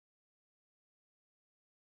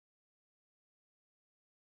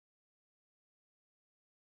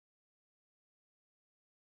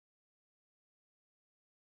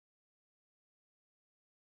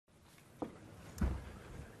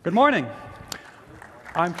Good morning.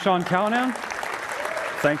 I'm Sean Callanan.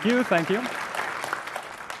 Thank you.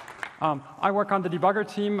 I work on the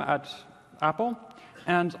debugger team at Apple,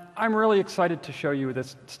 and I'm really excited to show you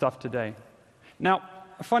this stuff today. Now,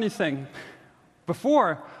 a funny thing,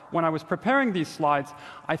 before, when I was preparing these slides,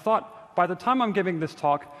 I thought by the time I'm giving this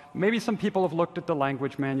talk, maybe some people have looked at the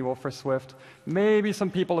language manual for Swift, maybe some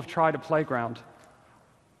people have tried a playground.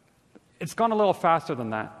 It's gone a little faster than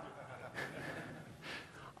that.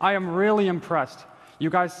 I am really impressed. You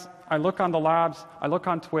guys, I look on the labs, I look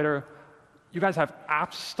on Twitter, you guys have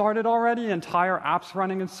apps started already, entire apps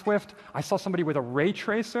running in Swift. I saw somebody with a ray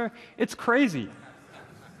tracer. It's crazy.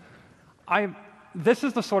 This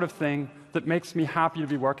is the sort of thing that makes me happy to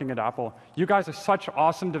be working at Apple. You guys are such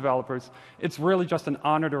awesome developers. It's really just an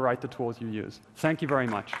honor to write the tools you use. Thank you very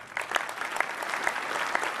much.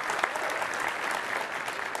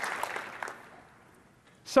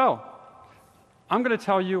 So, I'm going to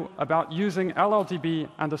tell you about using LLDB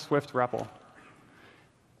and the Swift REPL.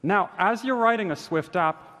 Now, as you're writing a Swift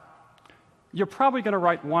app, you're probably going to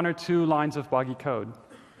write 1 or 2 lines of buggy code.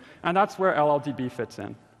 And that's where LLDB fits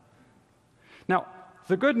in. Now,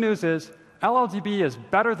 the good news is LLDB is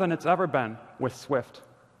better than it's ever been with Swift.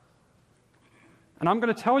 And I'm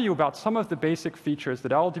going to tell you about some of the basic features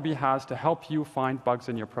that LLDB has to help you find bugs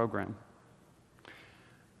in your program.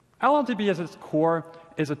 LLDB at its core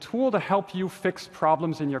is a tool to help you fix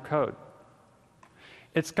problems in your code.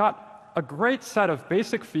 It's got a great set of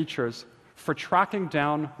basic features for tracking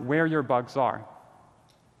down where your bugs are.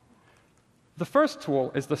 The first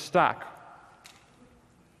tool is the stack.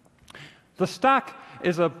 The stack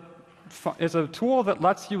is a tool that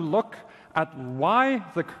lets you look at why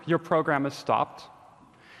your program is stopped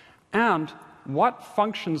and what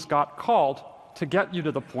functions got called to get you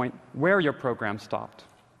to the point where your program stopped.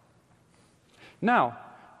 Now,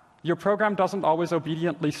 your program doesn't always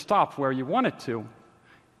obediently stop where you want it to.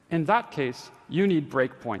 In that case, you need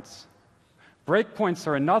breakpoints. Breakpoints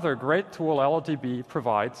are another great tool LLDB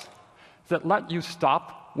provides that let you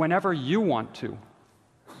stop whenever you want to.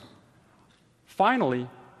 Finally,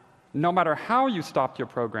 no matter how you stopped your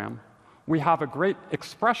program, we have a great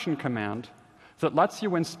expression command that lets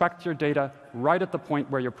you inspect your data right at the point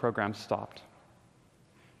where your program stopped.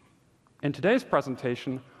 In today's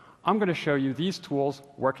presentation, I'm going to show you these tools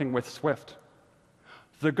working with Swift.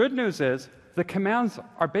 The good news is the commands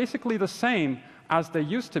are basically the same as they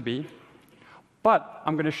used to be, but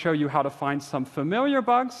I'm going to show you how to find some familiar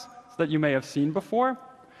bugs that you may have seen before,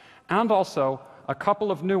 and also a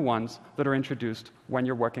couple of new ones that are introduced when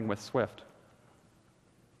you're working with Swift.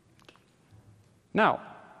 Now,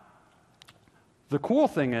 the cool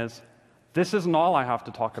thing is, this isn't all I have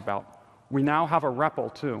to talk about. We now have a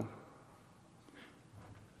REPL too.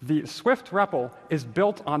 The Swift REPL is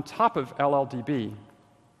built on top of LLDB.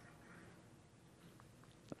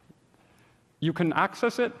 You can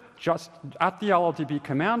access it just at the LLDB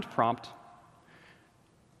command prompt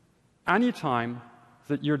anytime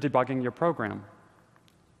that you're debugging your program.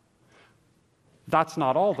 That's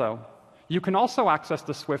not all, though. You can also access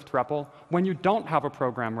the Swift REPL when you don't have a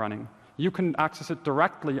program running. You can access it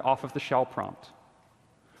directly off of the shell prompt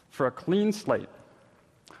for a clean slate.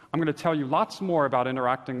 I'm going to tell you lots more about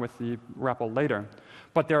interacting with the REPL later,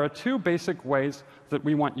 but there are 2 basic ways that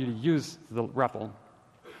we want you to use the REPL.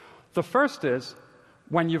 The first is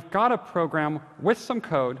when you've got a program with some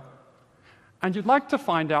code and you'd like to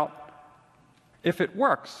find out if it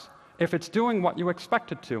works, if it's doing what you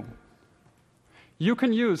expect it to. You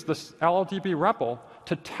can use this LLDB REPL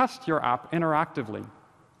to test your app interactively.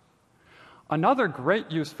 Another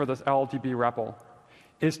great use for this LLDB REPL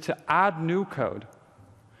is to add new code.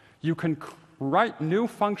 You can write new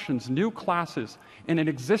functions, new classes in an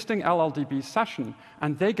existing LLDB session,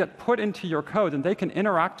 and they get put into your code, and they can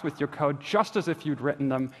interact with your code just as if you'd written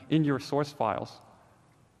them in your source files.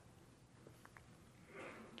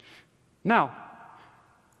 Now,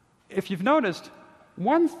 if you've noticed,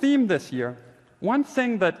 one theme this year, one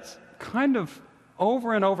thing that's kind of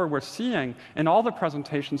over and over we're seeing in all the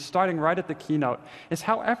presentations, starting right at the keynote, is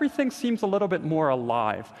how everything seems a little bit more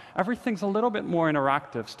alive. Everything's a little bit more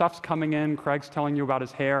interactive. Stuff's coming in, Craig's telling you about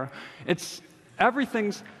his hair.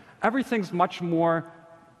 Everything's much more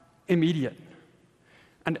immediate.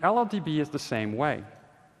 And LLDB is the same way.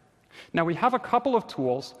 Now, we have a couple of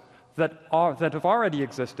tools that have already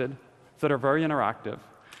existed that are very interactive,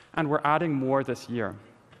 and we're adding more this year.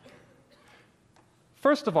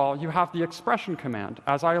 First of all, you have the expression command,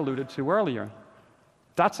 as I alluded to earlier.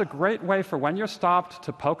 That's a great way for when you're stopped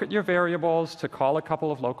to poke at your variables, to call a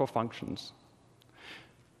couple of local functions.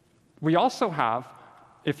 We also have,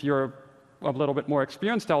 if you're a little bit more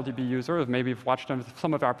experienced LLDB user, or maybe you've watched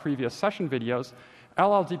some of our previous session videos,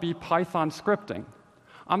 LLDB Python scripting.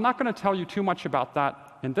 I'm not going to tell you too much about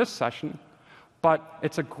that in this session, but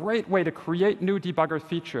it's a great way to create new debugger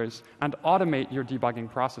features and automate your debugging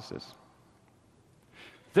processes.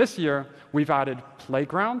 This year, we've added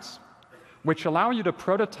playgrounds, which allow you to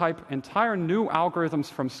prototype entire new algorithms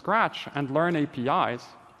from scratch and learn APIs.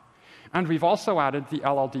 And we've also added the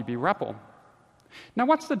LLDB REPL. Now,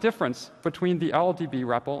 what's the difference between the LLDB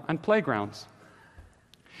REPL and playgrounds?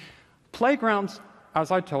 Playgrounds,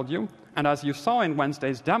 as I told you, and as you saw in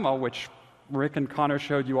Wednesday's demo, which Rick and Connor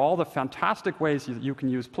showed you all the fantastic ways you can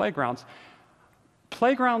use playgrounds,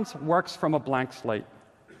 Playgrounds works from a blank slate.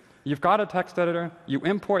 You've got a text editor, you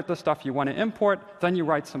import the stuff you want to import, then you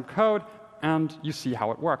write some code, and you see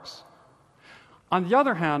how it works. On the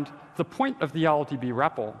other hand, the point of the LLDB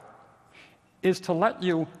REPL is to let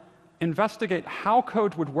you investigate how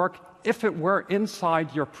code would work if it were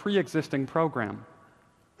inside your pre-existing program.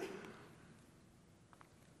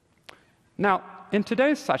 Now, in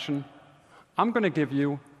today's session, I'm going to give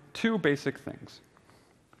you two basic things.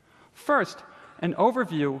 First, an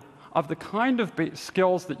overview of the kind of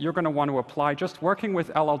skills that you're going to want to apply just working with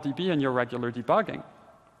LLDB in your regular debugging.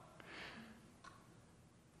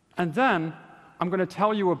 And then I'm going to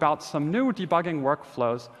tell you about some new debugging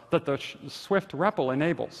workflows that the Swift REPL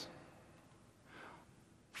enables.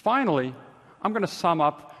 Finally, I'm going to sum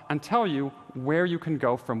up and tell you where you can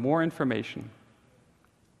go for more information.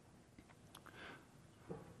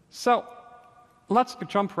 So let's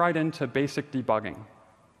jump right into basic debugging.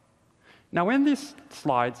 Now, in these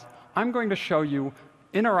slides, I'm going to show you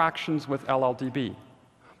interactions with LLDB.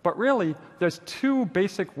 But really, there's two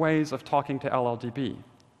basic ways of talking to LLDB.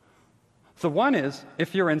 The one is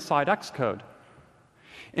if you're inside Xcode.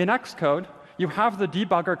 In Xcode, you have the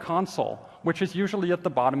debugger console, which is usually at the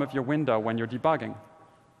bottom of your window when you're debugging.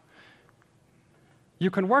 You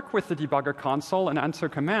can work with the debugger console and answer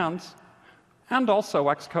commands, and also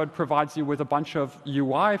Xcode provides you with a bunch of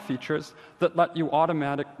UI features that let you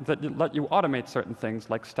automate certain things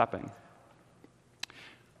like stepping.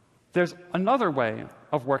 There's another way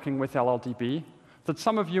of working with LLDB that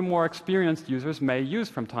some of you more experienced users may use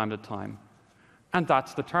from time to time, and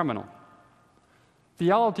that's the terminal. The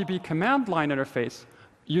LLDB command line interface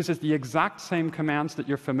uses the exact same commands that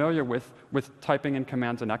you're familiar with typing in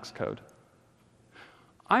commands in Xcode.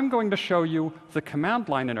 I'm going to show you the command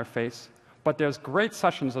line interface, but there's great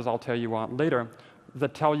sessions, as I'll tell you later,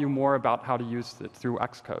 that tell you more about how to use it through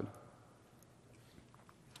Xcode.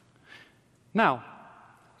 Now,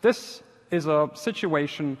 this is a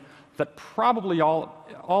situation that probably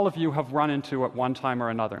all of you have run into at one time or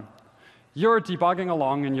another. You're debugging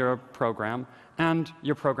along in your program, and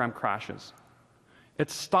your program crashes.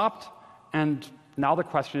 It's stopped, and now the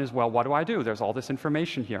question is, well, what do I do? There's all this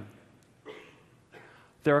information here.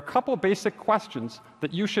 There are a couple basic questions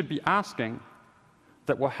that you should be asking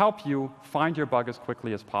that will help you find your bug as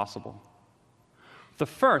quickly as possible. The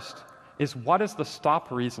first is, what is the stop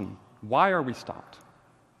reason? Why are we stopped?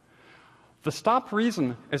 The stop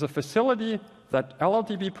reason is a facility that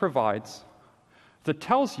LLDB provides that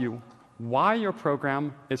tells you why your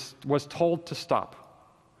program was told to stop.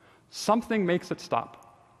 Something makes it stop.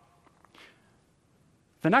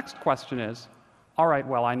 The next question is, all right,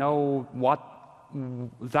 well, I know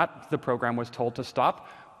that the program was told to stop.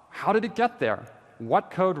 How did it get there?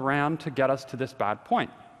 What code ran to get us to this bad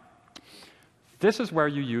point? This is where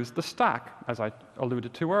you use the stack, as I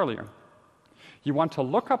alluded to earlier. You want to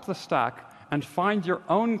look up the stack and find your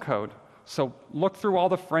own code. So look through all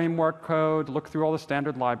the framework code, look through all the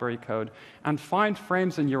standard library code, and find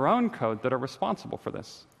frames in your own code that are responsible for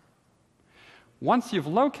this. Once you've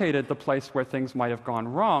located the place where things might have gone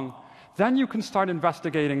wrong, then you can start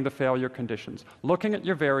investigating the failure conditions, looking at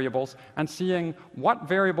your variables and seeing what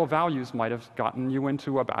variable values might have gotten you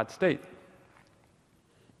into a bad state.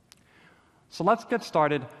 So let's get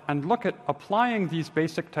started and look at applying these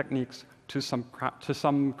basic techniques to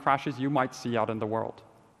some crashes you might see out in the world.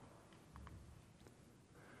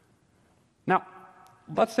 Now,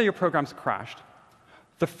 let's say your program's crashed.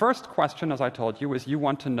 The first question, as I told you, is you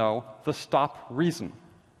want to know the stop reason.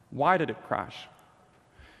 Why did it crash?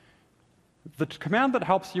 The command that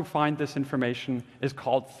helps you find this information is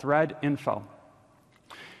called thread info.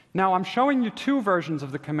 Now, I'm showing you two versions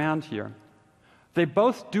of the command here. They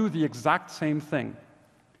both do the exact same thing.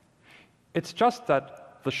 It's just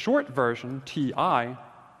that the short version, TI,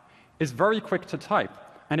 is very quick to type.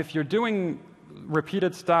 And if you're doing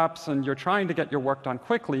repeated steps and you're trying to get your work done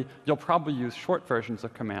quickly, you'll probably use short versions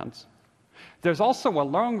of commands. There's also a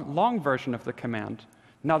long version of the command.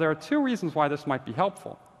 Now, there are two reasons why this might be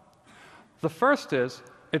helpful. The first is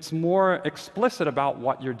it's more explicit about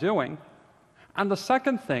what you're doing. And the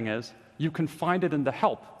second thing is you can find it in the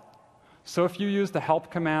help. So if you use the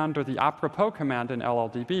help command or the apropos command in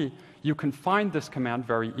LLDB, you can find this command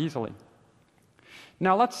very easily.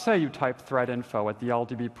 Now let's say you type thread info at the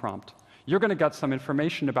LLDB prompt. You're going to get some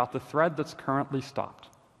information about the thread that's currently stopped.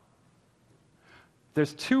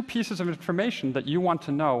 There's two pieces of information that you want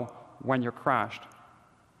to know when you're crashed.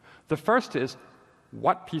 The first is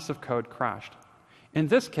what piece of code crashed. In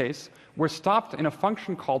this case, we're stopped in a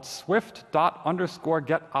function called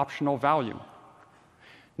swift._getOptionalValue.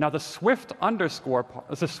 Now the swift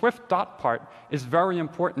dot part is very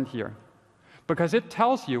important here because it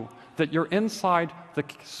tells you that you're inside the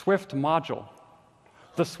Swift module.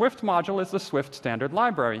 The Swift module is the Swift standard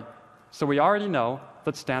library, so we already know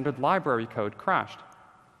that standard library code crashed.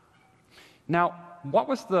 Now, what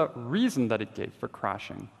was the reason that it gave for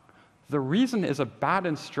crashing? The reason is a bad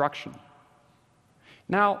instruction.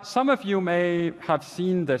 Now, some of you may have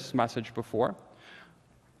seen this message before.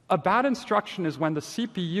 A bad instruction is when the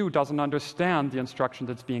CPU doesn't understand the instruction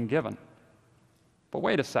that's being given. But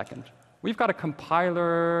wait a second. We've got a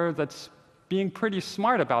compiler that's being pretty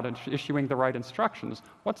smart about issuing the right instructions.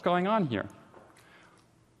 What's going on here?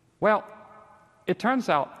 Well, it turns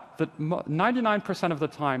out that 99% of the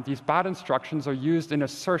time, these bad instructions are used in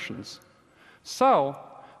assertions. So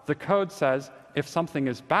the code says, if something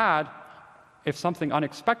is bad, if something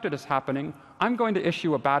unexpected is happening, I'm going to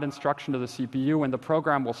issue a bad instruction to the CPU and the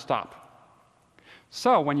program will stop.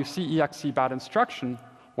 So when you see exe bad instruction,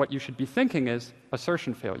 what you should be thinking is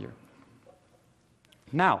assertion failure.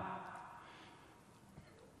 Now,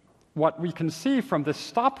 what we can see from this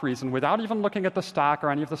stop reason, without even looking at the stack or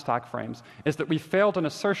any of the stack frames, is that we failed an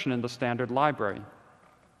assertion in the standard library.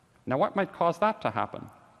 Now, what might cause that to happen?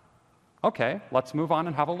 OK, let's move on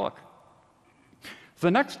and have a look.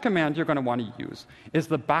 The next command you're going to want to use is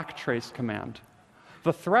the backtrace command.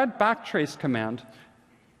 The thread backtrace command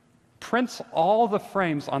prints all the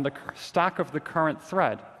frames on the stack of the current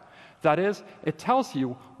thread. That is, it tells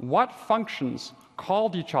you what functions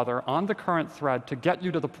called each other on the current thread to get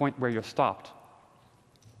you to the point where you're stopped.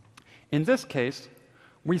 In this case,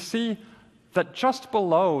 we see that just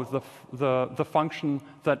below the function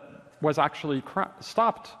that was actually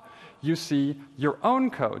stopped, you see your own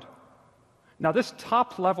code. Now, this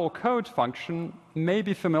top-level code function may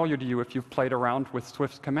be familiar to you if you've played around with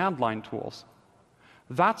Swift's command line tools.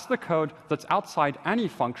 That's the code that's outside any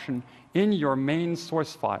function in your main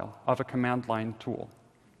source file of a command line tool.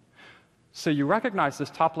 So you recognize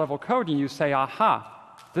this top-level code and you say,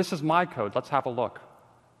 aha, this is my code. Let's have a look.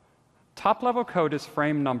 Top-level code is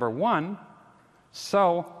frame number 1,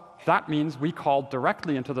 so that means we called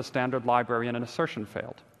directly into the standard library and an assertion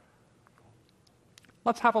failed.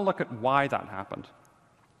 Let's have a look at why that happened.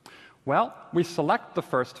 Well, we select the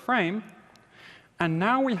first frame, and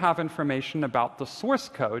now we have information about the source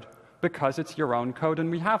code because it's your own code and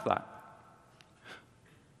we have that.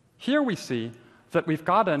 Here we see that we've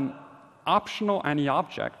got an optional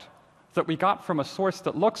AnyObject that we got from a source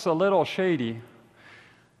that looks a little shady,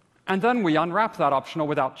 and then we unwrap that optional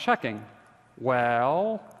without checking.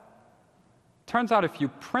 Well, turns out if you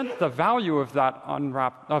print the value of that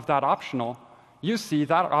optional, you see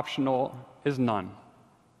that optional is none.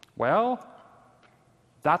 Well,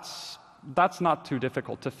 that's not too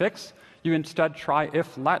difficult to fix. You instead try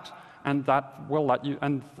if let, and that will let you,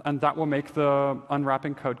 and that will make the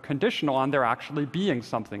unwrapping code conditional on there actually being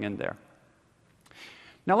something in there.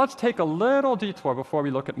 Now let's take a little detour before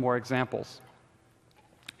we look at more examples.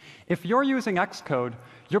 If you're using Xcode,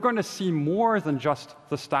 you're going to see more than just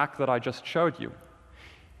the stack that I just showed you.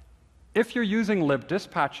 If you're using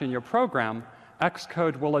libdispatch in your program,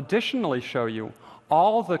 Xcode will additionally show you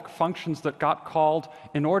all the functions that got called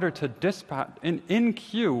in order to dispatch in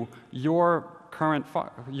queue your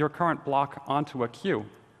current block onto a queue.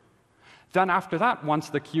 Then after that, once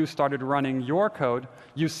the queue started running your code,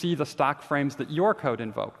 you see the stack frames that your code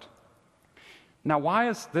invoked. Now, why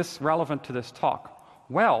is this relevant to this talk?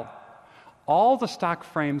 Well, all the stack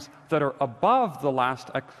frames that are above the last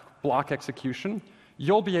block execution,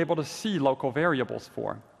 you'll be able to see local variables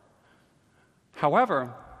for.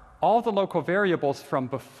 However, all the local variables from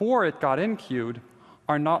before it got in-queued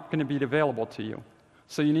are not going to be available to you.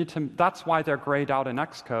 So you need to, that's why they're grayed out in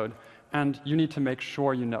Xcode, and you need to make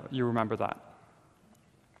sure you remember that.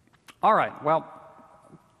 All right, well,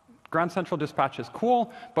 Grand Central Dispatch is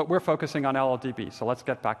cool, but we're focusing on LLDB, so let's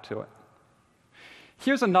get back to it.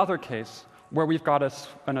 Here's another case where we've got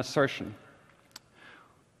an assertion.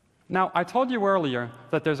 Now, I told you earlier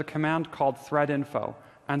that there's a command called threadinfo,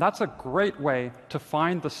 and that's a great way to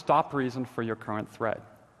find the stop reason for your current thread.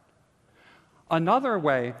 Another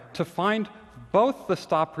way to find both the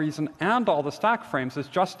stop reason and all the stack frames is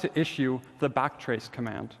just to issue the backtrace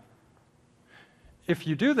command. If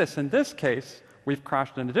you do this in this case, we've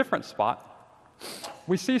crashed in a different spot,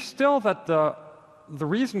 we see still that the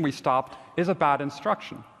reason we stopped is a bad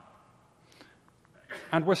instruction.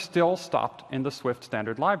 And we're still stopped in the Swift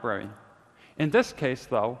standard library. In this case,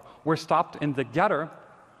 though, we're stopped in the getter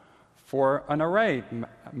for an array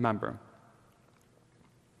member.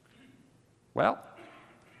 Well,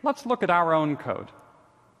 let's look at our own code.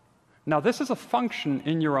 Now, this is a function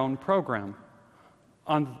in your own program.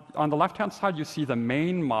 On the left-hand side, you see the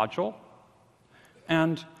main module,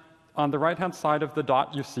 and on the right-hand side of the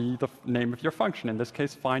dot, you see the name of your function, in this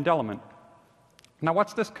case, findElement. Now,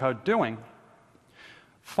 what's this code doing?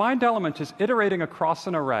 FindElement is iterating across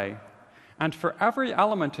an array, and for every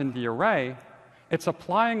element in the array, it's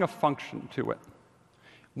applying a function to it.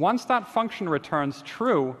 Once that function returns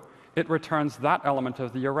true, it returns that element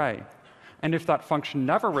of the array. And if that function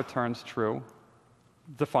never returns true,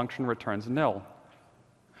 the function returns nil.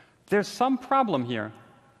 There's some problem here.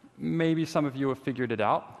 Maybe some of you have figured it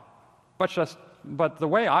out. But the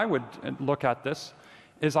way I would look at this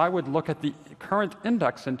is I would look at the current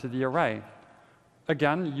index into the array,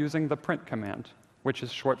 again, using the print command, which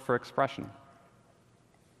is short for expression.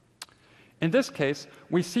 In this case,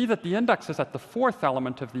 we see that the index is at the fourth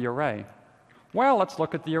element of the array. Well, let's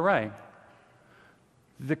look at the array.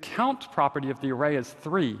 The count property of the array is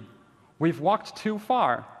 3. We've walked too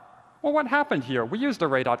far. Well, what happened here? We used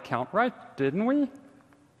array.count, right? Didn't we?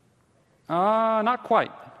 Not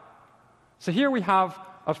quite. So here we have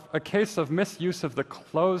a case of misuse of the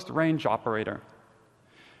closed range operator.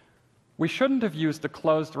 We shouldn't have used the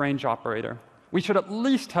closed range operator. We should at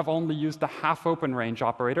least have only used the half-open range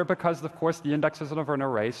operator because, of course, the indexes of an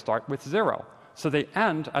array start with 0. So they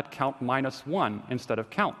end at count -1 instead of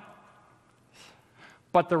count.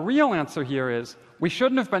 But the real answer here is we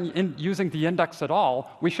shouldn't have been using the index at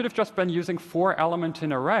all. We should have just been using 4-element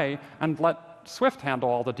in array and let Swift handle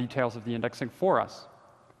all the details of the indexing for us.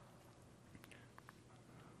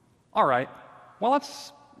 All right, well,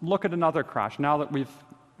 let's look at another crash now that we've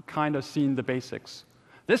kind of seen the basics.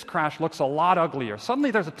 This crash looks a lot uglier.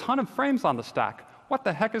 Suddenly there's a ton of frames on the stack. What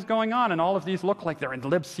the heck is going on? And all of these look like they're in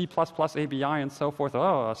libc++ ABI and so forth.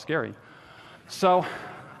 Oh, scary. So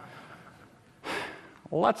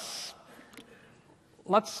let's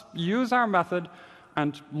use our method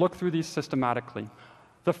and look through these systematically.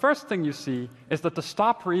 The first thing you see is that the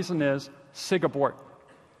stop reason is sigabort.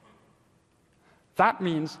 That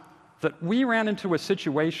means that we ran into a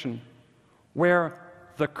situation where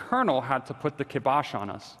the kernel had to put the kibosh on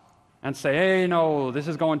us and say, hey, no, this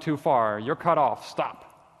is going too far. You're cut off. Stop.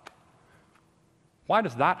 Why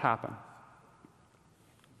does that happen?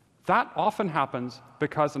 That often happens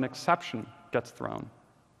because an exception gets thrown.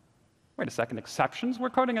 Wait a second, exceptions? We're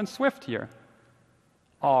coding in Swift here.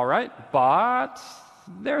 All right, but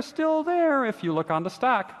they're still there if you look on the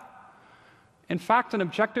stack. In fact, an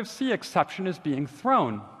Objective-C exception is being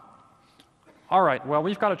thrown. All right, well,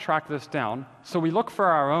 we've got to track this down. So we look for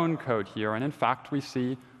our own code here, and in fact, we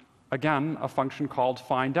see, again, a function called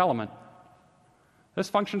findElement. This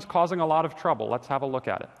function's causing a lot of trouble. Let's have a look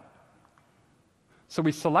at it. So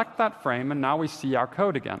we select that frame, and now we see our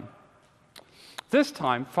code again. This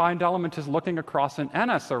time, findElement is looking across an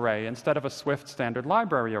NS array instead of a Swift standard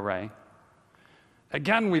library array.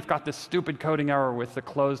 Again, we've got this stupid coding error with the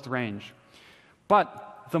closed range.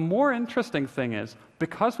 But the more interesting thing is,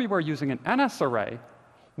 because we were using an NS array,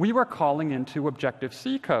 we were calling into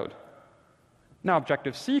Objective-C code. Now,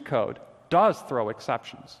 Objective-C code does throw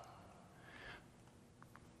exceptions.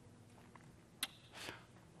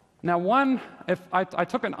 Now, I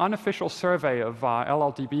took an unofficial survey of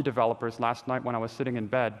LLDB developers last night when I was sitting in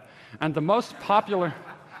bed, and the most popular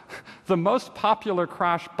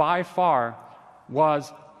crash by far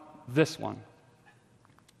was this one.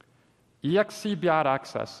 EXC bad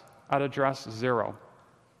access at address 0.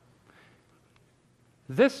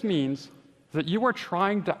 This means that you are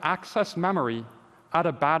trying to access memory at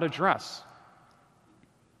a bad address.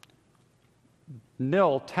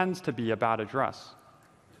 Nil tends to be a bad address.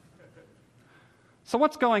 So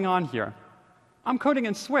what's going on here? I'm coding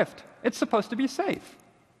in Swift. It's supposed to be safe.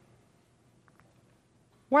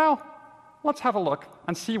 Well, let's have a look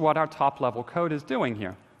and see what our top-level code is doing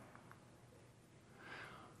here.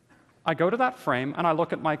 I go to that frame and I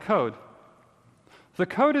look at my code. The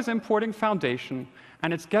code is importing Foundation,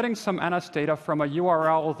 and it's getting some NS data from a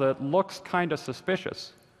URL that looks kind of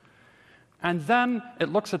suspicious. And then it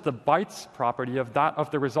looks at the bytes property of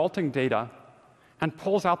the resulting data and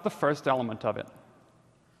pulls out the first element of it.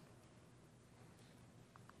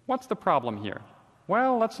 What's the problem here?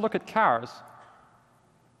 Well, let's look at chars.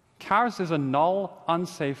 Chars is a null,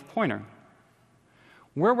 unsafe pointer.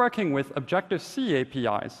 We're working with Objective-C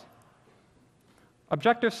APIs.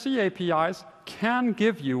 Objective-C APIs can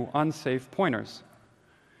give you unsafe pointers.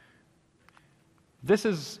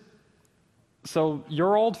 So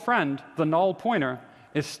your old friend, the null pointer,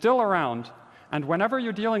 is still around, and whenever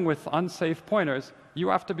you're dealing with unsafe pointers, you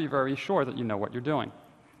have to be very sure that you know what you're doing.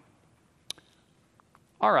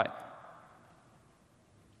 All right.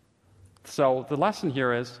 So the lesson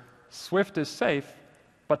here is Swift is safe,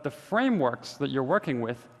 but the frameworks that you're working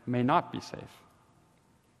with may not be safe.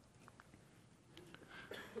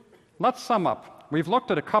 Let's sum up. We've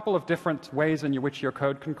looked at a couple of different ways in which your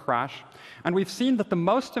code can crash, and we've seen that the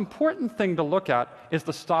most important thing to look at is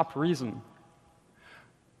the stop reason.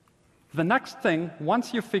 The next thing,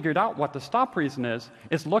 once you've figured out what the stop reason is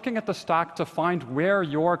looking at the stack to find where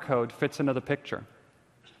your code fits into the picture.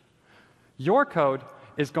 Your code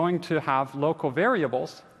is going to have local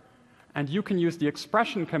variables, and you can use the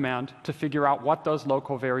expression command to figure out what those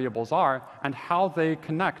local variables are and how they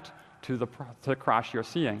connect to the crash you're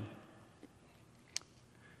seeing.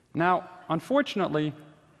 Now, unfortunately,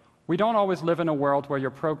 we don't always live in a world where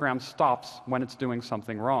your program stops when it's doing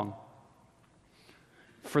something wrong.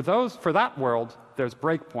 For that world, there's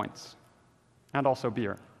breakpoints, and also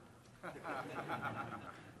beer.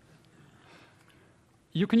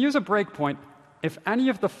 You can use a breakpoint if any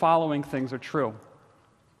of the following things are true.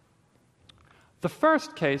 The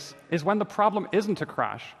first case is when the problem isn't a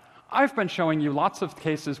crash. I've been showing you lots of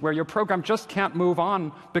cases where your program just can't move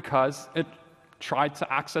on because it tried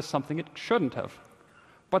to access something it shouldn't have.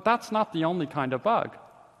 But that's not the only kind of bug.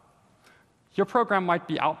 Your program might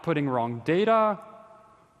be outputting wrong data,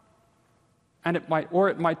 and it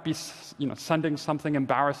might be sending something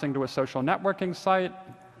embarrassing to a social networking site.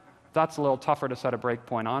 That's a little tougher to set a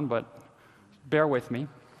breakpoint on, but bear with me.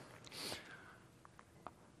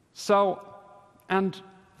 And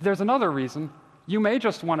there's another reason. You may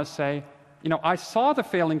just want to say, I saw the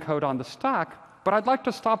failing code on the stack, but I'd like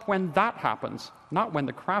to stop when that happens, not when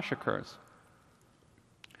the crash occurs.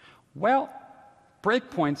 Well,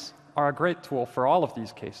 breakpoints are a great tool for all of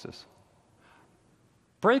these cases.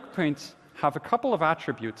 Breakpoints have a couple of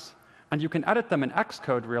attributes, and you can edit them in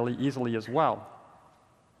Xcode really easily as well.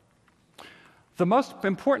 The most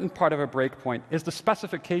important part of a breakpoint is the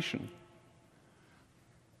specification.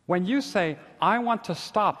 When you say, I want to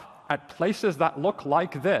stop at places that look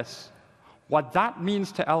like this, what that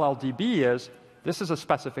means to LLDB is, this is a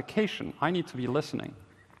specification. I need to be listening.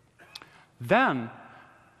 Then,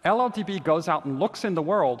 LLDB goes out and looks in the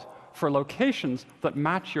world for locations that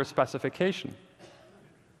match your specification.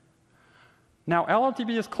 Now,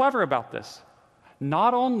 LLDB is clever about this.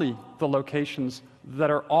 Not only the locations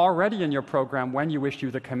that are already in your program when you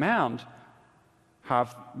issue the command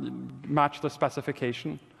match the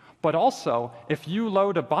specification, but also, if you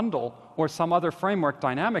load a bundle or some other framework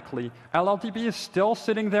dynamically, LLDB is still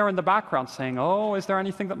sitting there in the background saying, oh, is there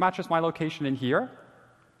anything that matches my location in here?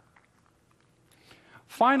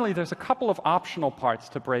 Finally, there's a couple of optional parts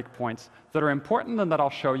to breakpoints that are important and that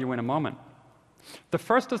I'll show you in a moment. The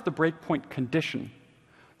first is the breakpoint condition.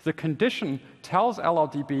 The condition tells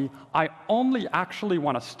LLDB, I only actually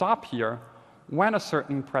want to stop here when a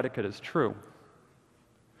certain predicate is true.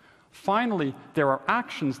 Finally, there are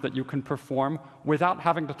actions that you can perform without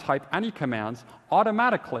having to type any commands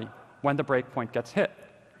automatically when the breakpoint gets hit.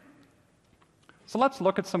 So let's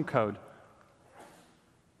look at some code.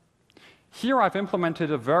 Here I've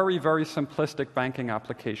implemented a very, very simplistic banking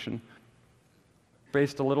application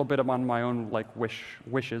based a little bit on my own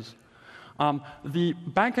wishes. The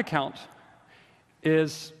bank account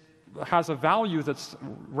has a value that's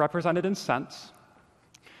represented in cents,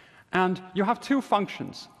 and you have two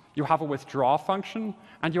functions. You have a withdraw function,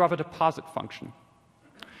 and you have a deposit function.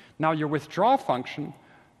 Now, your withdraw function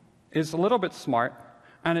is a little bit smart,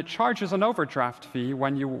 and it charges an overdraft fee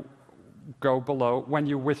when you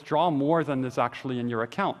withdraw more than is actually in your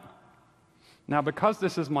account. Now, because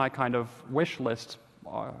this is my kind of wish list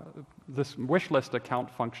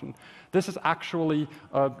account function, this is actually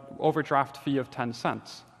an overdraft fee of 10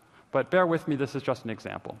 cents. But bear with me, this is just an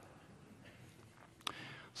example.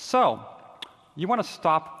 So, you want to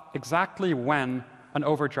stop exactly when an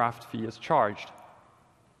overdraft fee is charged.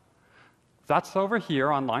 That's over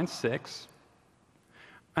here on line 6.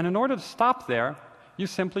 And in order to stop there, you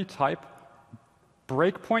simply type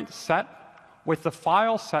breakpoint set with the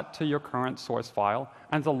file set to your current source file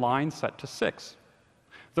and the line set to 6.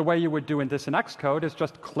 The way you would do this in Xcode is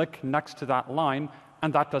just click next to that line,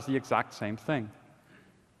 and that does the exact same thing.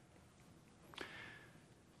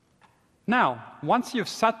 Now, once you've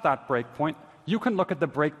set that breakpoint, you can look at the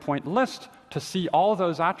breakpoint list to see all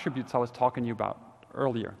those attributes I was talking to you about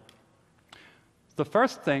earlier. The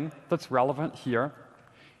first thing that's relevant here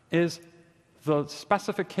is the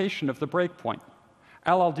specification of the breakpoint.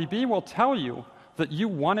 LLDB will tell you that you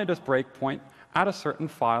wanted a breakpoint at a certain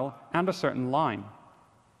file and a certain line.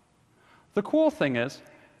 The cool thing is,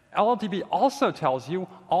 LLDB also tells you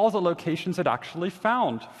all the locations it actually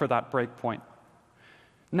found for that breakpoint.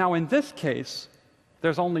 Now, in this case,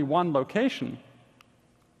 there's only one location,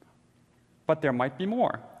 but there might be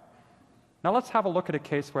more. Now, let's have a look at a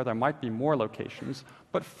case where there might be more locations.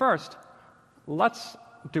 But first, let's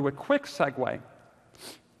do a quick segue.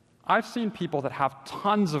 I've seen people that have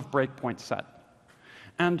tons of breakpoints set.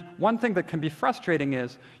 And one thing that can be frustrating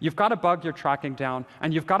is you've got a bug you're tracking down,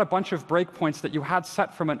 and you've got a bunch of breakpoints that you had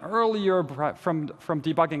set from from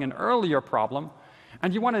debugging an earlier problem,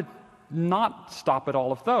 and you want to not stop at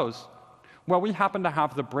all of those. Well, we happen to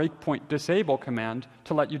have the breakpoint disable command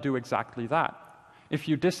to let you do exactly that. If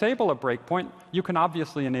you disable a breakpoint, you can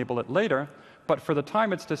obviously enable it later, but for the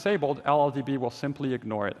time it's disabled, LLDB will simply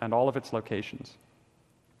ignore it and all of its locations.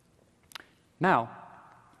 Now,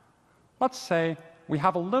 let's say we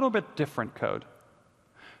have a little bit different code.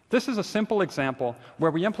 This is a simple example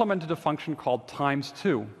where we implemented a function called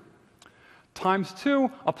times2.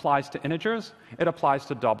 Times2 applies to integers, it applies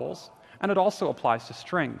to doubles, and it also applies to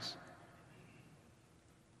strings.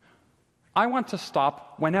 I want to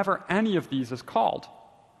stop whenever any of these is called.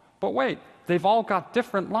 But wait, they've all got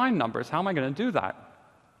different line numbers. How am I going to do that?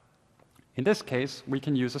 In this case, we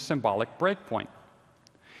can use a symbolic breakpoint.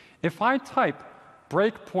 If I type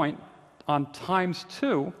breakpoint on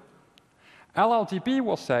times2, LLDB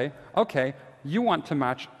will say, OK, you want to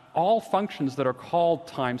match all functions that are called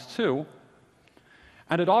times2,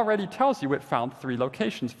 and it already tells you it found 3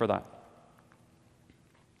 locations for that.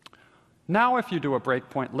 Now, if you do a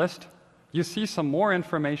breakpoint list, you see some more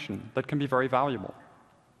information that can be very valuable.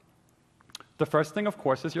 The first thing, of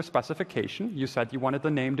course, is your specification. You said you wanted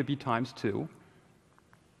the name to be times2.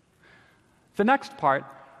 The next part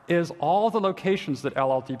is all the locations that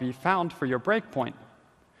LLDB found for your breakpoint.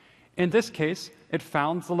 In this case, it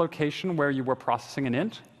found the location where you were processing an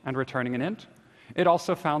int and returning an int. It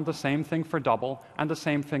also found the same thing for double and the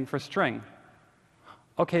same thing for string.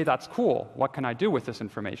 OK, that's cool. What can I do with this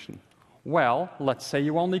information? Well, let's say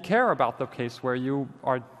you only care about the case where you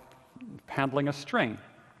are handling a string.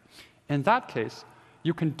 In that case,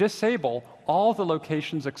 you can disable all the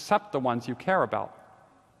locations except the ones you care about.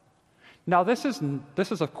 Now, this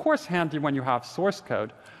is of course handy when you have source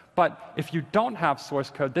code, but if you don't have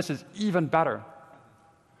source code, this is even better.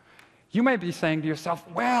 You may be saying to yourself,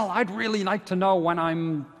 well, I'd really like to know when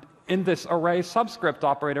I'm in this array subscript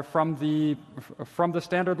operator from the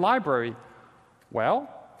standard library. Well,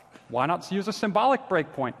 why not use a symbolic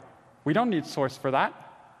breakpoint? We don't need source for that.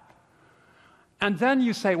 And then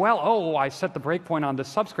you say, well, oh, I set the breakpoint on this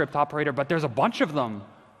subscript operator, but there's a bunch of them.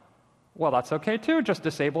 Well, that's OK, too. Just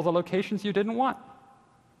disable the locations you didn't want.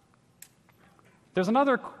 There's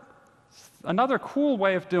another cool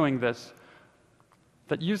way of doing this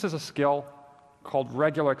that uses a skill called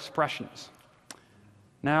regular expressions.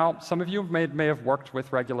 Now, some of you may have worked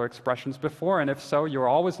with regular expressions before, and if so, you're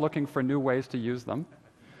always looking for new ways to use them.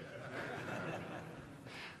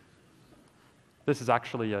 This is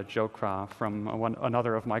actually a joke from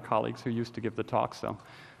another of my colleagues who used to give the talk, so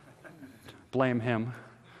blame him.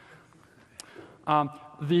 When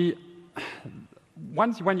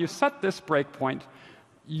you set this breakpoint,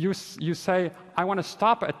 you say, I want to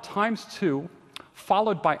stop at times2,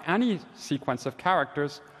 followed by any sequence of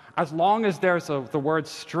characters, as long as there's the word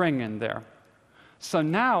string in there. So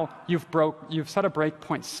now you've set a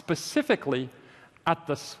breakpoint specifically at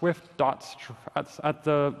the at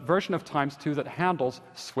the version of times2 that handles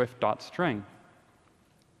Swift.string.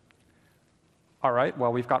 All right,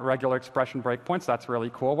 well, we've got regular expression breakpoints. That's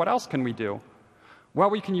really cool. What else can we do?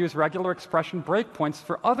 Well, we can use regular expression breakpoints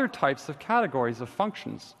for other types of categories of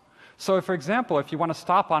functions. So, for example, if you want to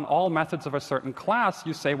stop on all methods of a certain class,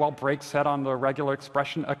 you say, well, break set on the regular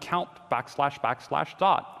expression account //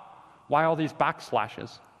 dot. Why all these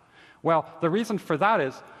backslashes? Well, the reason for that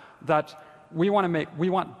is that we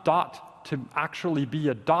want dot to actually be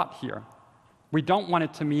a dot here. We don't want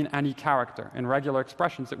it to mean any character. In regular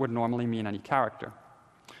expressions, it would normally mean any character.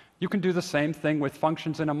 You can do the same thing with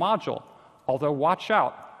functions in a module, although watch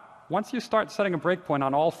out. Once you start setting a breakpoint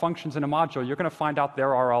on all functions in a module, you're going to find out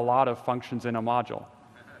there are a lot of functions in a module,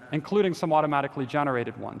 including some automatically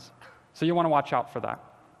generated ones. So you want to watch out for that.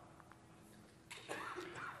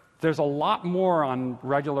 There's a lot more on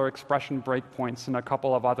regular expression breakpoints and a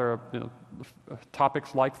couple of other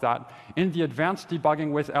topics like that in the advanced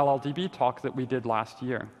debugging with LLDB talk that we did last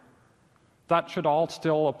year. That should all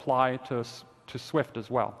still apply to Swift as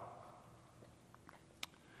well.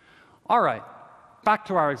 All right, back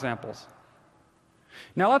to our examples.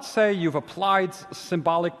 Now let's say you've applied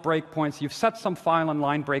symbolic breakpoints, you've set some file and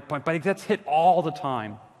line breakpoint, but it gets hit all the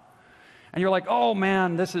time. And you're like, oh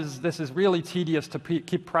man, this is really tedious to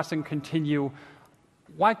keep pressing continue.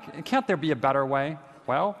 Why can't there be a better way?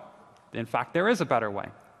 Well, in fact, there is a better way.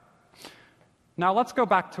 Now let's go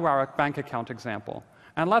back to our bank account example.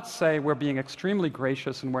 And let's say we're being extremely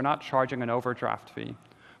gracious and we're not charging an overdraft fee.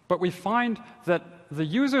 But we find that the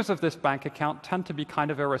users of this bank account tend to be kind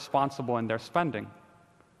of irresponsible in their spending.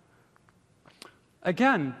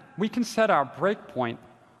 Again, we can set our breakpoint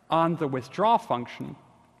on the withdraw function.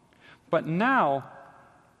 But now,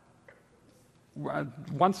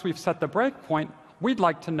 once we've set the breakpoint, we'd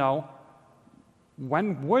like to know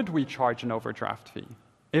when would we charge an overdraft fee,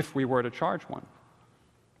 if we were to charge one.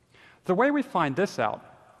 The way we find this out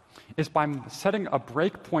is by setting a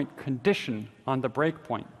breakpoint condition on the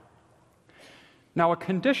breakpoint. Now, a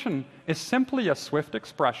condition is simply a Swift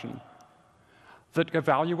expression that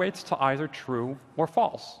evaluates to either true or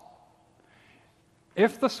false.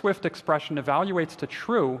 If the Swift expression evaluates to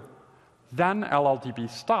true, then LLDB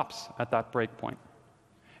stops at that breakpoint.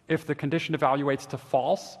 If the condition evaluates to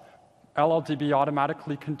false, LLDB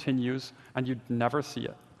automatically continues and you'd never see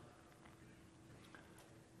it.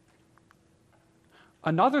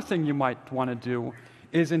 Another thing you might want to do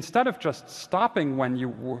is, instead of just stopping when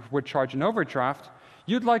you would charge an overdraft,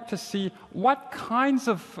 you'd like to see what kinds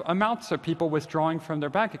of amounts are people withdrawing from their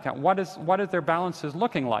bank account. What are their balances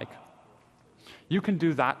looking like? You can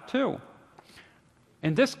do that too.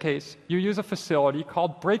 In this case, you use a facility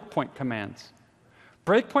called breakpoint commands.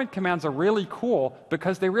 Breakpoint commands are really cool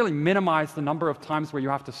because they really minimize the number of times where you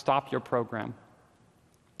have to stop your program.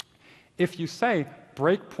 If you say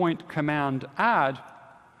breakpoint command add,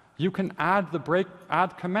 you can add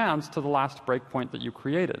commands to the last breakpoint that you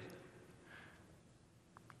created.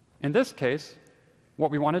 In this case, what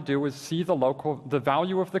we want to do is see the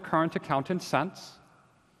value of the current account in cents,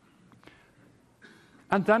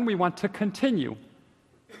 and then we want to continue,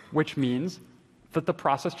 which means that the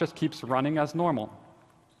process just keeps running as normal.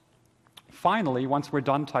 Finally, once we're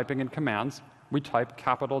done typing in commands, we type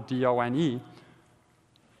capital DONE,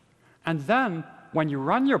 and then when you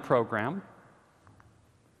run your program,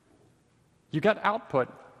 you get output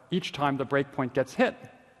each time the breakpoint gets hit,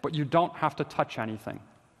 but you don't have to touch anything.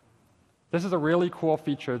 This is a really cool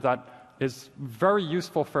feature that is very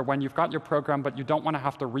useful for when you've got your program, but you don't want to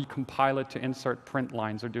have to recompile it to insert print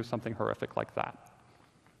lines or do something horrific like that.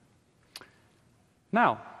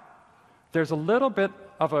 Now, there's a little bit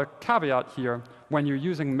of a caveat here when you're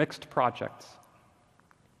using mixed projects.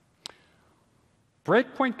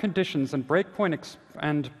 Breakpoint conditions and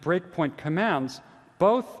breakpoint commands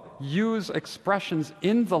both use expressions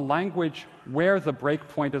in the language where the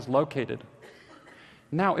breakpoint is located.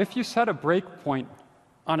 Now, if you set a breakpoint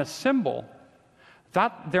on a symbol,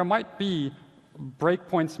 there might be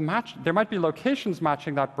locations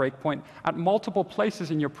matching that breakpoint at multiple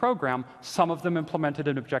places in your program, some of them implemented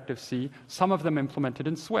in Objective-C, some of them implemented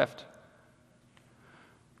in Swift.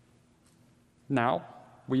 Now,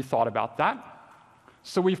 we thought about that.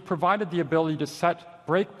 So we've provided the ability to set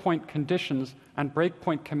breakpoint conditions and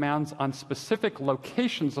breakpoint commands on specific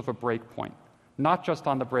locations of a breakpoint, not just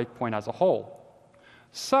on the breakpoint as a whole.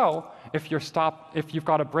 So if you've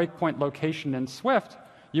got a breakpoint location in Swift,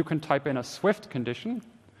 you can type in a Swift condition.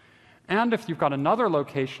 And if you've got another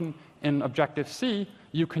location in Objective-C,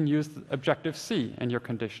 you can use Objective-C in your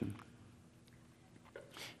condition.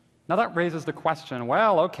 Now that raises the question,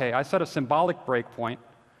 well, okay, I set a symbolic breakpoint.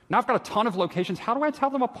 Now I've got a ton of locations. How do I tell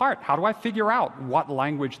them apart? How do I figure out what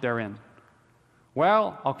language they're in?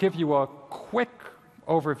 Well, I'll give you a quick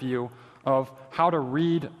overview of how to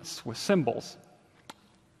read symbols.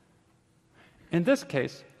 In this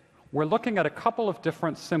case, we're looking at a couple of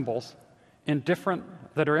different symbols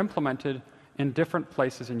that are implemented in different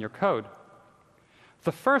places in your code.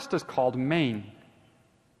 The first is called main.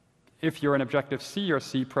 If you're an Objective-C or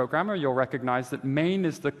C programmer, you'll recognize that main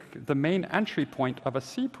is the main entry point of a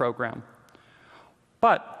C program.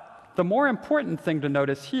 But the more important thing to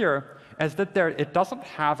notice here is that it doesn't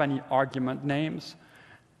have any argument names,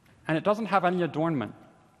 and it doesn't have any adornment.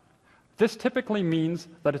 This typically means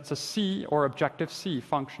that it's a C or Objective-C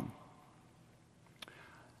function.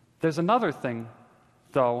 There's another thing,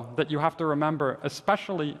 though, that you have to remember,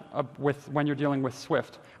 especially when you're dealing with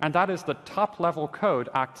Swift, and that is that top-level code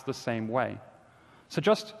acts the same way. So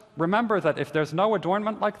just remember that if there's no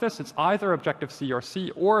adornment like this, it's either Objective-C or C,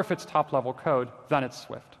 or if it's top-level code, then it's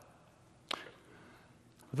Swift.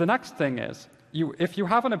 The next thing is, if you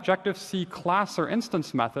have an Objective-C class or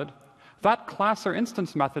instance method, that class or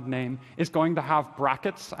instance method name is going to have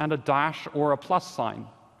brackets and a dash or a plus sign.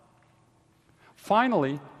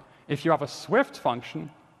 Finally, if you have a Swift function,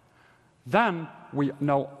 then we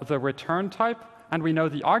know the return type and we know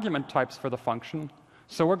the argument types for the function,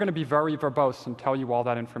 so we're going to be very verbose and tell you all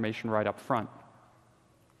that information right up front.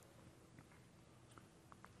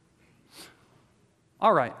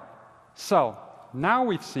 All right, so now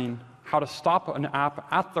we've seen how to stop an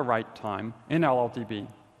app at the right time in LLDB.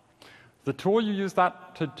 The tool you use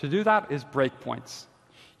to do that is breakpoints.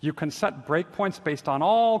 You can set breakpoints based on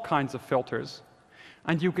all kinds of filters,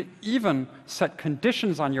 and you can even set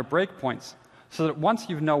conditions on your breakpoints so that once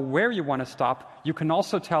you know where you want to stop, you can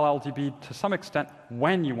also tell LLDB to some extent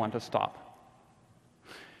when you want to stop.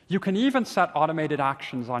 You can even set automated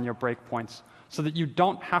actions on your breakpoints so that you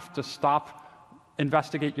don't have to stop,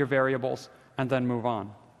 investigate your variables, and then move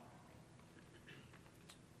on.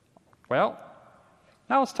 Well,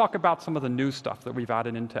 now let's talk about some of the new stuff that we've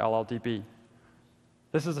added into LLDB.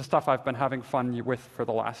 This is the stuff I've been having fun with for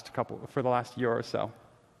the last year or so.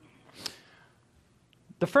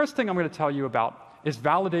 The first thing I'm going to tell you about is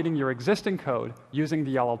validating your existing code using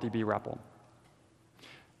the LLDB REPL.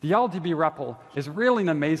 The LLDB REPL is really an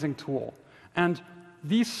amazing tool, and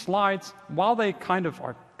these slides, while they kind of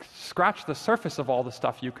scratch the surface of all the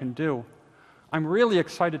stuff you can do, I'm really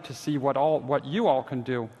excited to see what you all can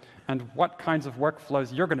do and what kinds of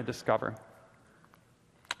workflows you're going to discover.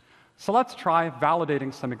 So let's try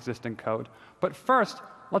validating some existing code. But first,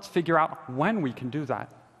 let's figure out when we can do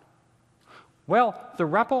that. Well, the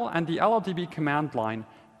REPL and the LLDB command line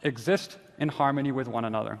exist in harmony with one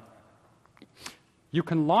another. You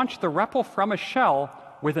can launch the REPL from a shell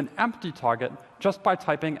with an empty target just by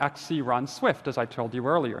typing xc run swift, as I told you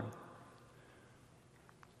earlier.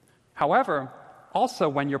 However, also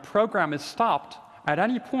when your program is stopped, at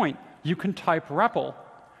any point you can type REPL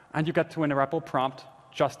and you get to a REPL prompt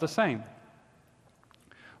just the same.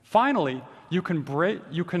 Finally, you can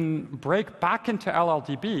break back into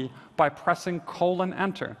LLDB by pressing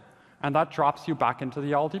 :enter, and that drops you back into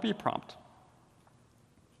the LLDB prompt.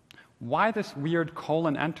 Why this weird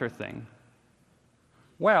 :enter thing?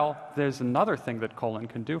 Well, there's another thing that colon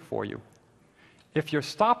can do for you. If you're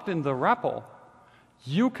stopped in the REPL,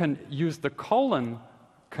 you can use the colon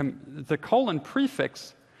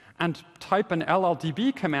prefix and type an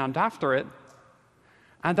LLDB command after it,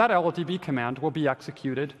 and that LLDB command will be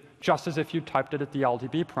executed just as if you typed it at the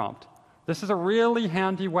LLDB prompt. This is a really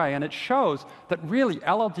handy way, and it shows that really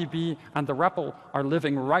LLDB and the REPL are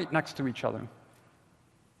living right next to each other.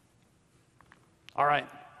 All right,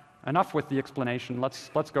 enough with the explanation.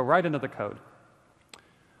 Let's go right into the code.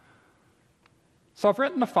 So I've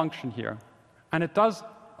written a function here, and it does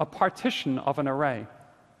a partition of an array.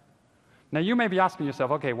 Now you may be asking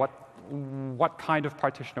yourself, okay, what kind of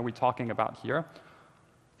partition are we talking about here?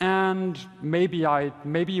 And maybe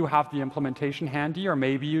you have the implementation handy, or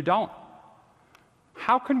maybe you don't.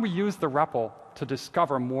 How can we use the REPL to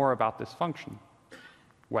discover more about this function?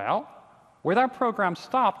 Well, with our program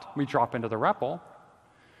stopped, we drop into the REPL,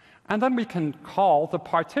 and then we can call the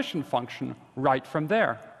partition function right from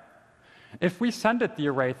there. If we send it the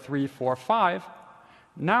array 3, 4, 5,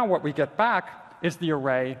 now what we get back is the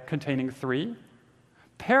array containing 3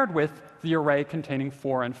 paired with the array containing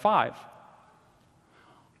 4 and 5.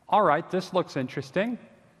 All right, this looks interesting.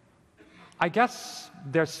 I guess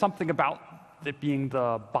there's something about it being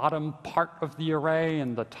the bottom part of the array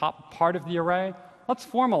and the top part of the array. Let's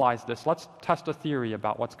formalize this. Let's test a theory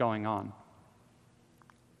about what's going on.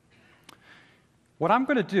 What I'm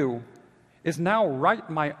going to do is now write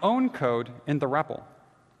my own code in the REPL.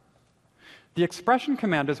 The expression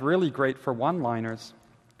command is really great for one-liners,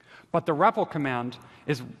 but the REPL command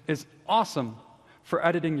is awesome for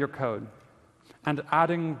editing your code and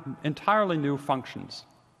adding entirely new functions.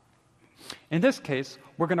 In this case,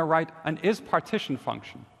 we're going to write an isPartition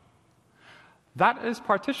function. That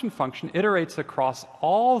isPartition function iterates across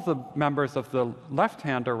all the members of the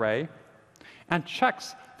left-hand array and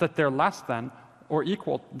checks that they're less than or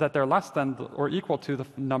equal to the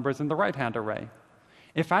numbers in the right-hand array.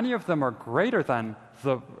 If any of them are greater than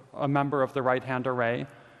a member of the right-hand array,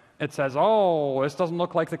 it says, oh, this doesn't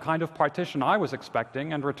look like the kind of partition I was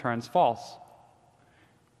expecting, and returns false.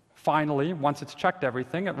 Finally, once it's checked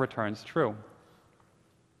everything, it returns true.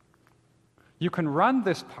 You can run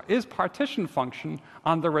this isPartition function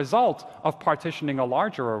on the result of partitioning a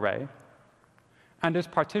larger array, and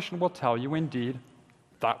isPartition will tell you, indeed,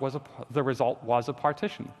 the result was a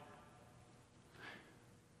partition.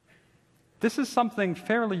 This is something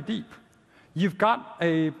fairly deep. You've got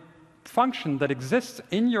a function that exists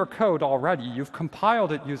in your code already. You've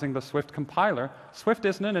compiled it using the Swift compiler. Swift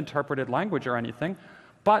isn't an interpreted language or anything,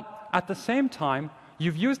 but at the same time,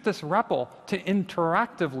 you've used this REPL to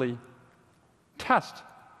interactively test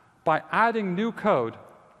by adding new code.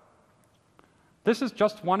 This is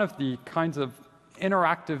just one of the kinds of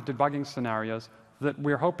interactive debugging scenarios that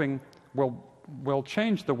we're hoping will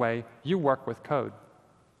change the way you work with code.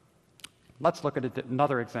 Let's look at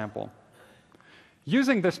another example.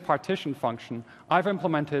 Using this partition function, I've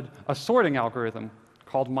implemented a sorting algorithm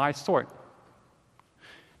called mySort.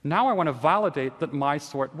 Now I want to validate that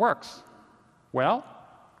mySort works. Well,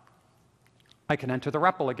 I can enter the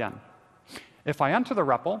REPL again. If I enter the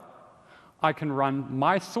REPL, I can run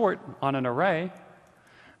mySort on an array,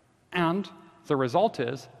 and the result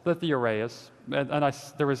is that the array is,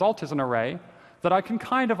 the result is an array that I can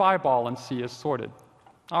kind of eyeball and see is sorted.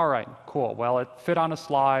 All right, cool. Well, it fit on a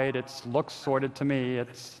slide. It looks sorted to me.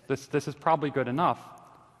 This is probably good enough.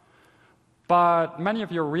 But many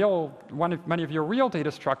of your real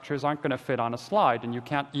data structures aren't going to fit on a slide, and you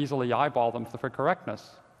can't easily eyeball them for correctness.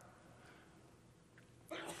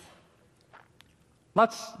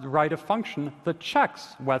 Let's write a function that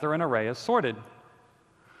checks whether an array is sorted.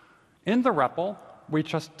 In the REPL,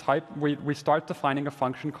 we start defining a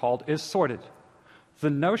function called isSorted. The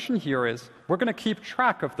notion here is we're going to keep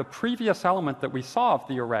track of the previous element that we saw of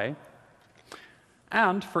the array,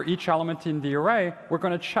 and for each element in the array, we're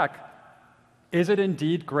going to check, is it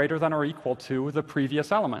indeed greater than or equal to the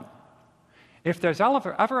previous element? If there's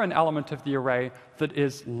ever an element of the array that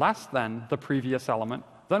is less than the previous element,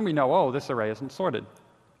 then we know, oh, this array isn't sorted.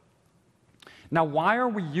 Now, why are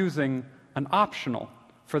we using an optional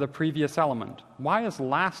for the previous element? Why is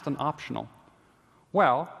last an optional?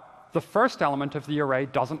 Well, the first element of the array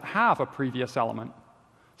doesn't have a previous element.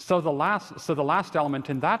 So the last element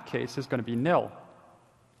in that case is going to be nil.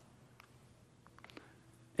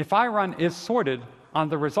 If I run isSorted on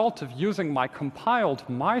the result of using my compiled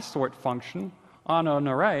mySort function on an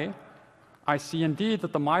array, I see indeed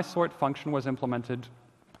that the mySort function was implemented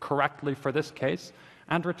correctly for this case,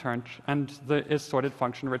 and the isSorted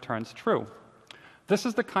function returns true. This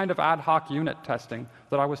is the kind of ad hoc unit testing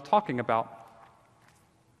that I was talking about.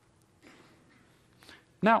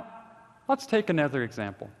 Now, let's take another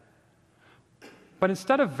example. But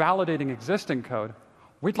instead of validating existing code,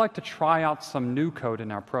 we'd like to try out some new code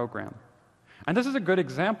in our program. And this is a good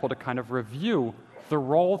example to kind of review the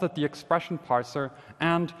role that the expression parser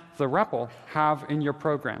and the REPL have in your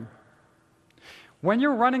program. When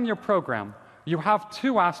you're running your program, you have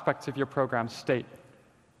two aspects of your program's state.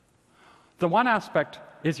 The one aspect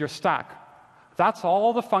is your stack. That's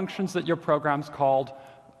all the functions that your program's called,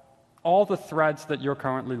 all the threads that you're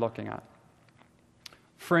currently looking at.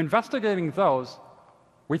 For investigating those,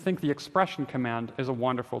 we think the expression command is a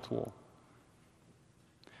wonderful tool.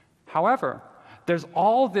 However, there's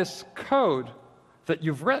all this code that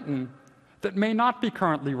you've written that may not be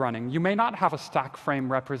currently running. You may not have a stack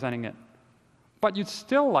frame representing it, but you'd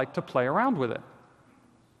still like to play around with it.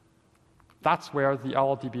 That's where the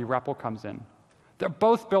LLDB REPL comes in. They're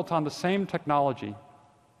both built on the same technology,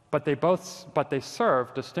 but they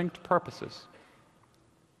serve distinct purposes.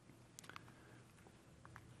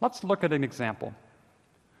 Let's look at an example.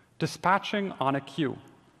 Dispatching on a queue.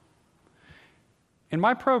 In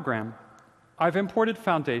my program, I've imported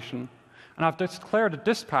Foundation, and I've declared a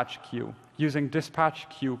dispatch queue using dispatch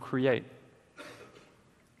queue create.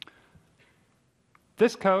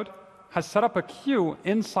 This code has set up a queue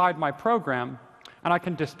inside my program, and I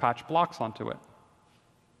can dispatch blocks onto it.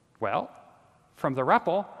 Well, from the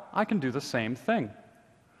REPL, I can do the same thing.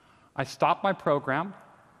 I stop my program,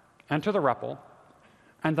 enter the REPL,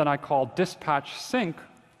 and then I call dispatch sync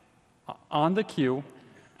on the queue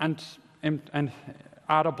and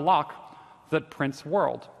add a block that prints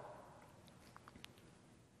world.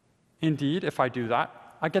 Indeed, if I do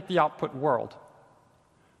that, I get the output world.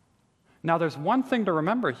 Now, there's one thing to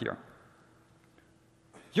remember here.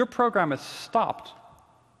 Your program is stopped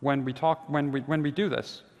when we do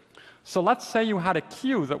this. So let's say you had a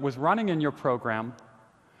queue that was running in your program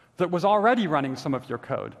that was already running some of your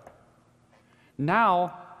code.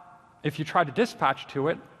 Now, if you try to dispatch to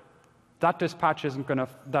it, that dispatch isn't going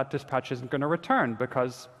to return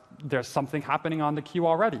because there's something happening on the queue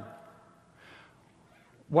already.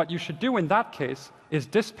 What you should do in that case is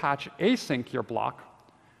dispatch async your block,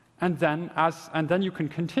 and then you can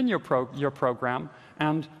continue your program,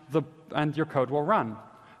 and your code will run.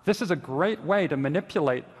 This is a great way to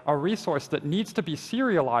manipulate a resource that needs to be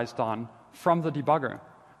serialized on from the debugger.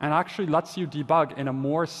 and actually lets you debug in a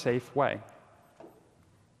more safe way.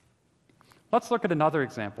 Let's look at another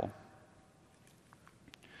example.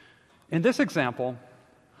 In this example,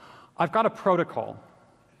 I've got a protocol.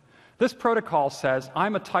 This protocol says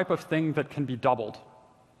I'm a type of thing that can be doubled.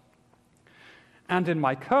 And in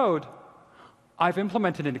my code, I've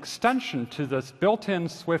implemented an extension to this built-in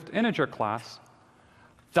Swift integer class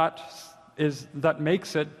that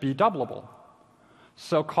makes it be doubleable.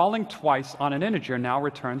 So calling twice on an integer now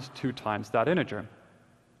returns 2 times that integer.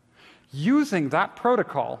 Using that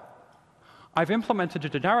protocol, I've implemented a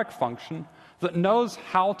generic function that knows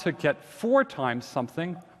how to get 4 times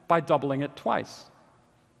something by doubling it twice.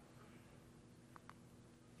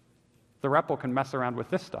 The REPL can mess around with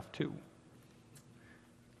this stuff too.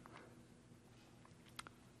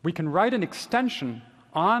 We can write an extension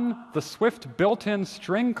on the Swift built-in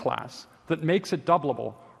string class that makes it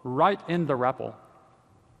doubleable right in the REPL.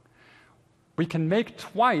 We can make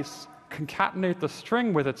twice concatenate the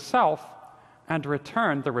string with itself and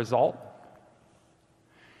return the result.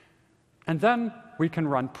 And then we can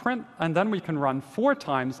run print, and then we can run 4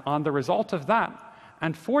 times on the result of that.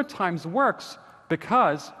 And 4 times works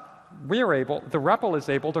because the REPL is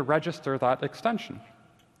able to register that extension.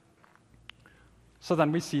 So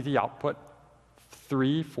then we see the output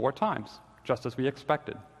 4 times, just as we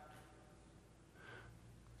expected.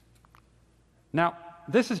 Now,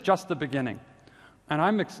 this is just the beginning. And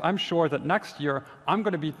I'm sure that next year one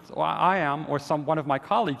of my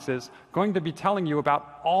colleagues is going to be telling you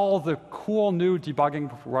about all the cool new debugging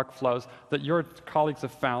workflows that your colleagues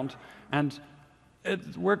have found. And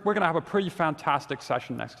we're going to have a pretty fantastic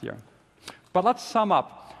session next year. But let's sum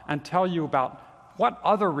up and tell you about what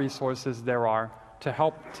other resources there are to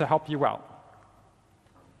help you out.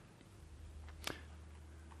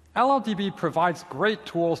 LLDB provides great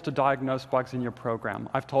tools to diagnose bugs in your program.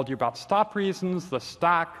 I've told you about stop reasons, the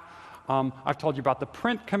stack. I've told you about the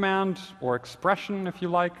print command, or expression if you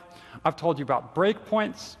like. I've told you about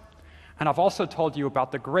breakpoints. And I've also told you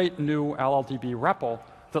about the great new LLDB REPL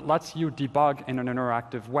that lets you debug in an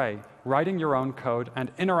interactive way, writing your own code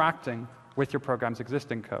and interacting with your program's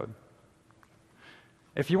existing code.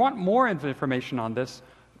 If you want more information on this,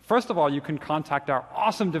 first of all, you can contact our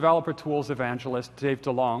awesome developer tools evangelist, Dave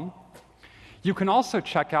DeLong. You can also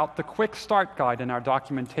check out the Quick Start Guide in our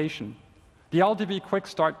documentation. The LLDB Quick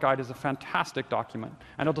Start Guide is a fantastic document,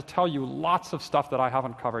 and it'll tell you lots of stuff that I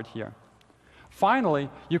haven't covered here. Finally,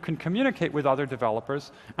 you can communicate with other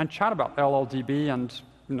developers and chat about LLDB and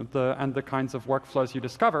the kinds of workflows you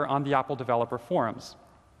discover on the Apple Developer Forums.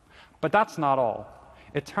 But that's not all.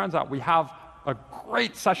 It turns out we have a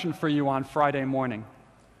great session for you on Friday morning.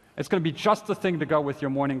 It's going to be just the thing to go with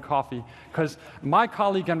your morning coffee, because my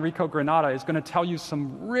colleague Enrico Granata is going to tell you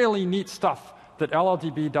some really neat stuff that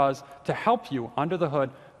LLDB does to help you under the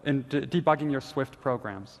hood in debugging your Swift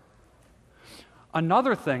programs.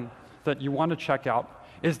 Another thing that you want to check out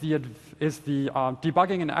is the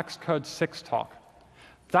Debugging in Xcode 6 talk.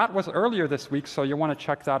 That was earlier this week, so you want to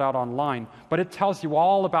check that out online. But it tells you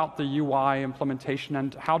all about the UI implementation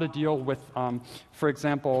and how to deal with, for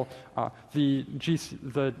example,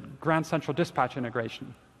 the Grand Central Dispatch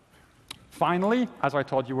integration. Finally, as I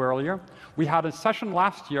told you earlier, we had a session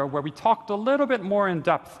last year where we talked a little bit more in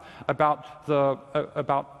depth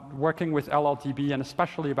about working with LLDB and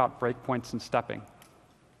especially about breakpoints and stepping.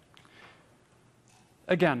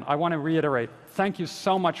 Again, I want to reiterate, thank you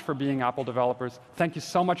so much for being Apple developers. Thank you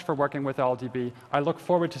so much for working with LLDB. I look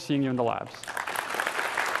forward to seeing you in the labs.